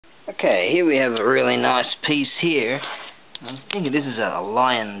Okay, here we have a really nice piece here. I'm thinking this is a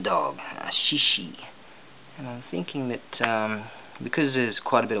lion dog, a Shishi. And I'm thinking that because there's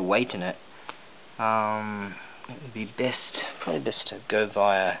quite a bit of weight in it, it would be probably best to go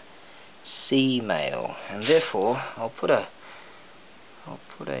via female, and therefore I'll put a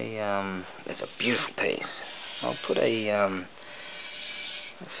it's a beautiful piece. I'll put a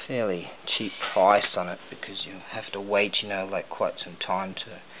fairly cheap price on it, because you have to wait, like quite some time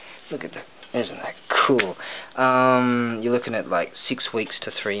to look at that. Isn't that cool? You're looking at like 6 weeks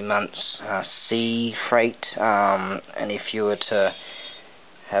to 3 months sea freight, and if you were to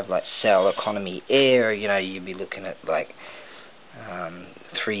have like cell economy air, you'd be looking at like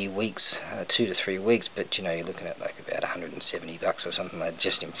 3 weeks, 2 to 3 weeks, but you're looking at like about $170 or something like that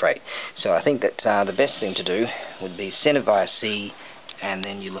just in freight. So I think that the best thing to do would be send it via sea, and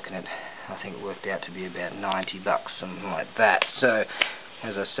then you're looking at, I think it worked out to be about $90, something like that. So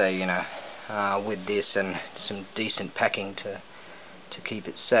as I say, with this and some decent packing to keep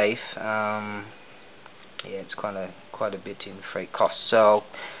it safe, yeah, it's quite a bit in freight costs. So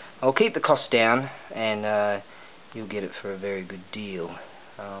I'll keep the cost down, and you'll get it for a very good deal.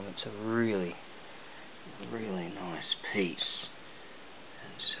 It's a really nice piece,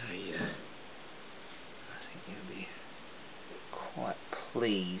 and so yeah, I think you'll be quite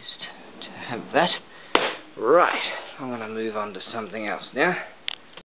pleased to have that. Right, I'm going to move on to something else now.